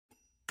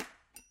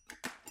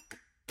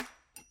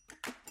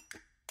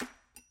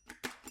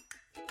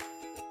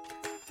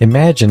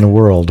Imagine a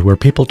world where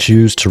people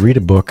choose to read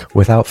a book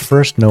without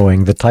first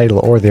knowing the title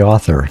or the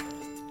author.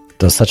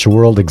 Does such a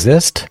world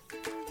exist?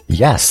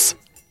 Yes.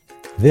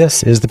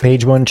 This is the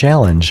Page One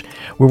Challenge,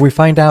 where we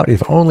find out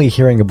if only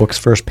hearing a book's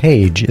first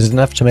page is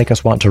enough to make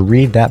us want to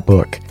read that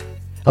book.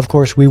 Of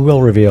course, we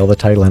will reveal the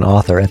title and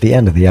author at the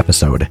end of the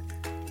episode.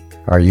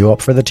 Are you up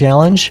for the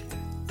challenge?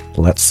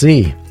 Let's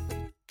see.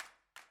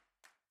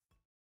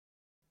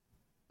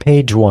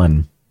 Page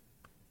 1.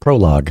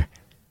 Prologue.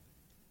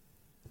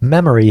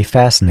 Memory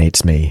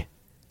fascinates me.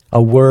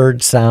 A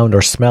word, sound,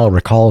 or smell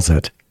recalls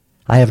it.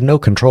 I have no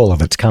control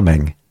of its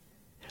coming.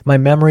 My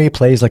memory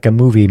plays like a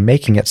movie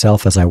making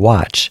itself as I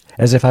watch,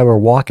 as if I were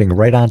walking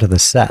right onto the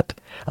set,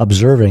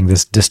 observing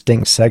this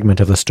distinct segment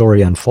of the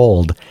story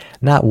unfold,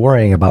 not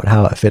worrying about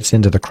how it fits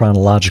into the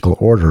chronological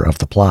order of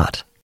the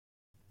plot.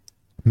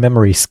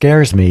 Memory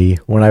scares me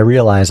when I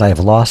realize I have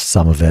lost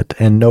some of it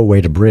and no way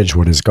to bridge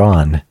what is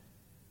gone.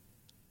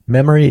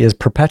 Memory is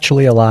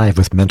perpetually alive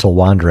with mental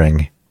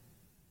wandering.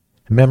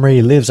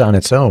 Memory lives on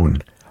its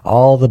own.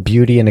 All the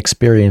beauty and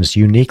experience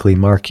uniquely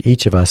mark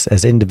each of us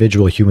as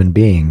individual human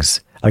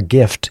beings, a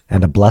gift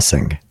and a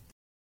blessing.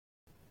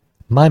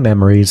 My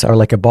memories are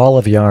like a ball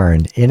of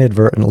yarn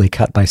inadvertently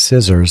cut by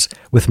scissors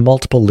with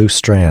multiple loose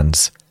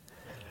strands.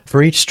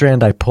 For each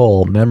strand I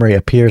pull, memory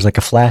appears like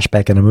a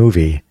flashback in a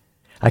movie.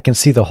 I can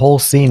see the whole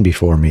scene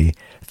before me,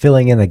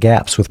 filling in the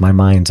gaps with my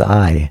mind's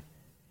eye.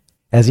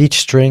 As each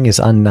string is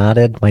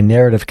unknotted, my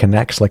narrative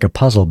connects like a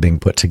puzzle being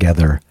put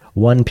together,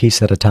 one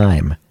piece at a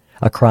time.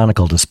 A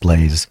chronicle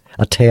displays,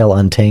 a tale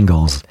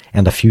untangles,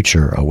 and a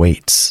future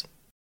awaits.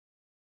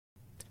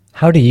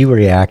 How do you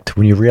react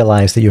when you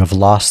realize that you have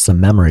lost some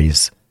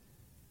memories?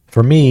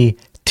 For me,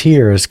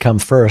 tears come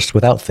first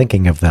without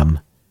thinking of them.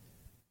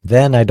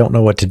 Then I don't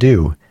know what to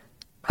do.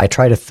 I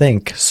try to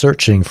think,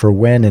 searching for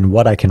when and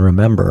what I can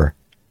remember.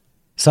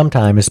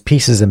 Sometimes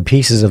pieces and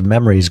pieces of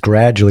memories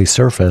gradually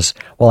surface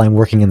while I'm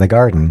working in the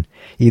garden,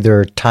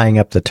 either tying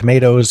up the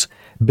tomatoes,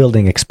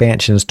 building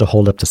expansions to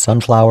hold up the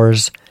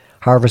sunflowers,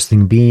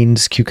 harvesting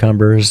beans,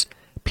 cucumbers,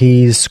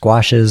 peas,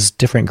 squashes,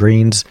 different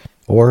greens,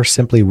 or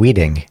simply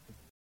weeding.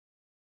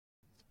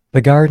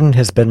 The garden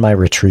has been my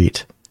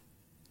retreat.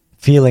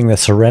 Feeling the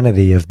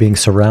serenity of being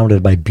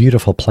surrounded by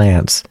beautiful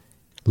plants,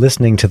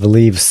 listening to the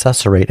leaves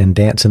susurrate and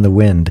dance in the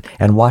wind,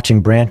 and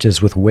watching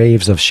branches with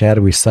waves of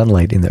shadowy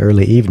sunlight in the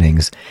early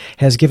evenings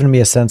has given me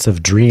a sense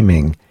of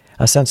dreaming,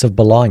 a sense of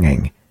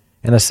belonging,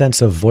 and a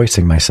sense of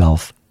voicing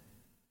myself.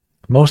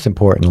 Most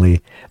importantly,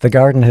 the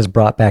garden has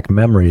brought back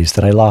memories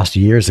that I lost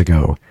years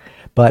ago,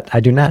 but I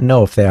do not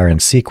know if they are in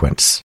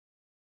sequence.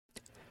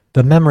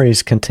 The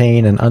memories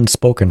contain an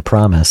unspoken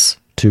promise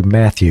to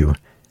Matthew.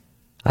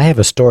 I have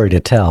a story to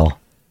tell,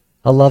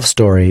 a love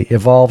story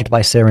evolved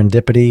by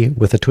serendipity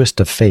with a twist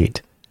of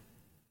fate.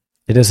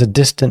 It is a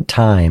distant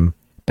time,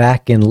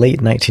 back in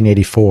late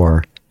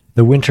 1984,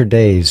 the winter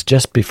days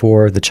just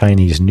before the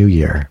Chinese New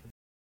Year.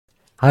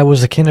 I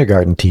was a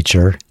kindergarten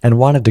teacher and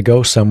wanted to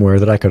go somewhere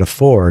that I could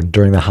afford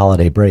during the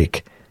holiday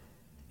break.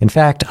 In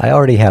fact, I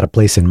already had a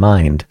place in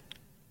mind.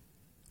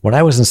 When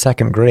I was in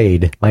second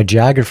grade, my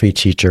geography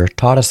teacher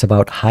taught us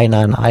about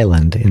Hainan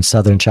Island in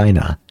southern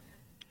China.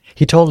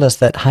 He told us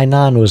that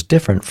Hainan was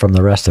different from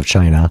the rest of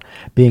China,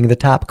 being the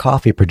top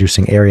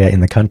coffee-producing area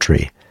in the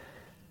country.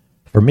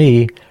 For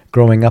me,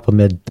 growing up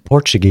amid the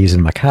Portuguese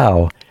in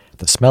Macau,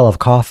 the smell of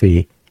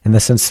coffee and the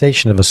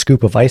sensation of a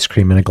scoop of ice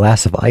cream and a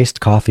glass of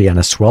iced coffee on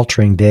a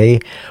sweltering day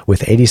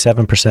with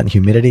 87%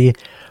 humidity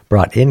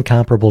brought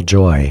incomparable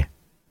joy.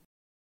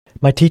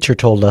 My teacher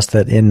told us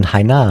that in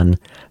Hainan,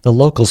 the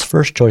locals'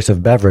 first choice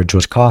of beverage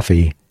was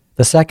coffee,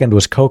 the second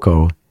was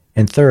cocoa,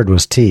 and third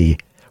was tea,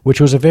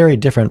 which was a very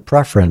different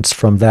preference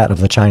from that of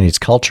the Chinese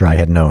culture I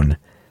had known.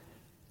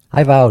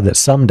 I vowed that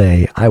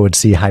someday I would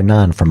see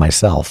Hainan for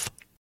myself.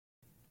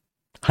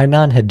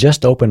 Hainan had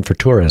just opened for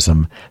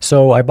tourism,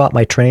 so I bought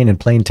my train and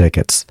plane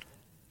tickets.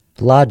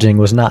 Lodging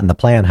was not in the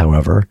plan,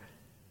 however.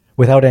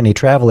 Without any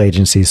travel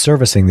agencies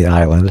servicing the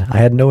island, I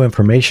had no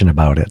information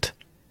about it.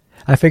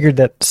 I figured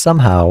that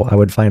somehow I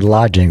would find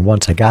lodging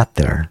once I got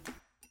there.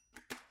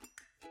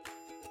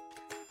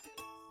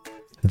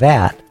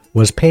 That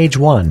was page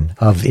 1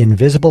 of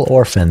Invisible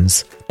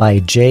Orphans by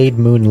Jade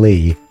Moon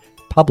Lee,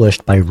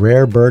 published by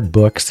Rare Bird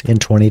Books in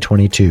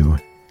 2022.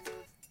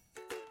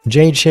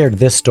 Jade shared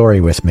this story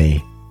with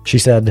me. She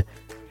said,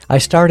 "I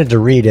started to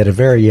read at a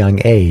very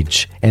young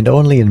age, and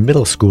only in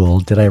middle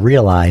school did I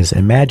realize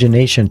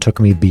imagination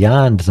took me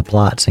beyond the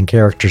plots and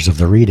characters of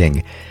the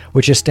reading,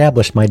 which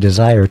established my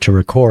desire to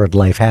record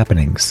life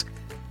happenings.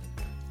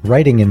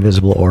 Writing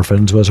Invisible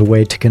Orphans was a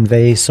way to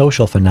convey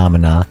social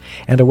phenomena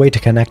and a way to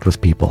connect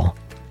with people.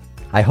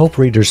 I hope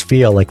readers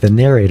feel like the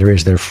narrator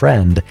is their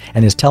friend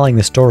and is telling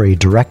the story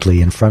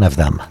directly in front of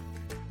them."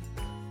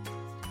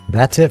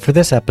 That's it for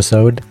this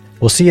episode.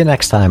 We'll see you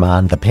next time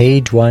on the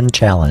Page One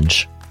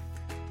Challenge.